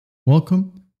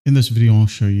Welcome. In this video, I'll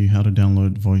show you how to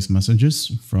download voice messages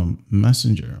from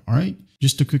Messenger. All right.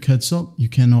 Just a quick heads up, you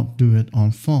cannot do it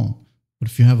on phone. But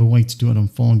if you have a way to do it on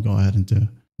phone, go ahead and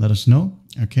let us know.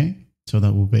 Okay. So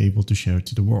that we'll be able to share it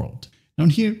to the world. Now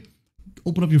here,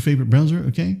 open up your favorite browser.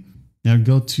 Okay. Now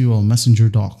go to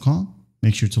messenger.com.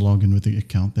 Make sure to log in with the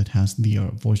account that has the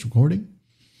voice recording.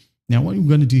 Now what you're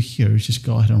going to do here is just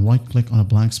go ahead and right click on a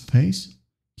blank space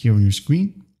here on your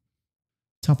screen.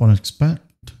 Tap on expect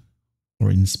or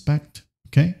inspect.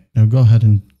 Okay. Now go ahead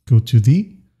and go to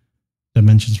the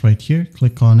dimensions right here.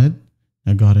 Click on it.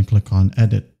 Now go ahead and click on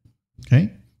edit.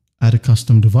 Okay. Add a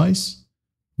custom device.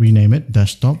 Rename it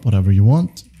desktop, whatever you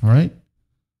want. All right.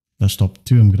 Desktop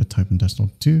 2. I'm going to type in desktop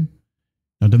 2.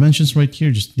 Now dimensions right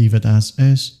here, just leave it as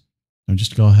is. Now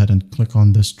just go ahead and click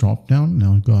on this drop down.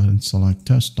 Now go ahead and select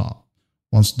desktop.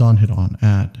 Once done, hit on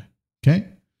add. Okay.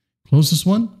 Close this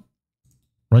one.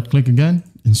 Right click again,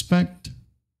 inspect.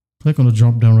 Click on the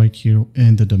drop down right here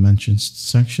in the dimensions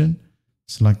section.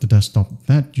 Select the desktop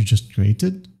that you just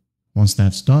created. Once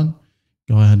that's done,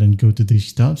 go ahead and go to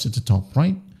these tabs at the top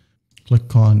right.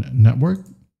 Click on network.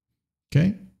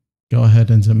 Okay. Go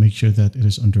ahead and make sure that it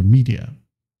is under media.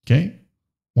 Okay.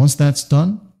 Once that's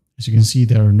done, as you can see,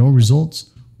 there are no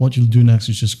results. What you'll do next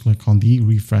is just click on the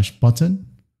refresh button.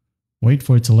 Wait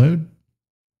for it to load.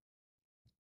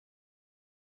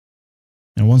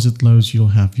 And once it loads, you'll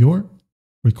have your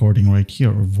recording right here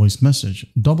or voice message.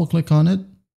 Double click on it.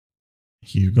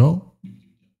 Here you go.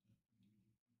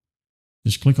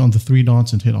 Just click on the three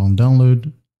dots and hit on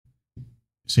download.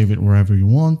 Save it wherever you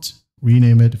want.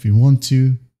 Rename it if you want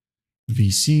to.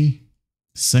 VC.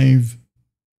 Save.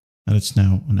 And it's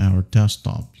now on our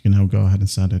desktop. You can now go ahead and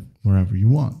set it wherever you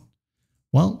want.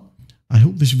 Well, I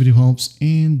hope this video helps,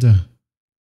 and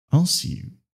I'll see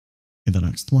you in the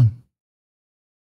next one.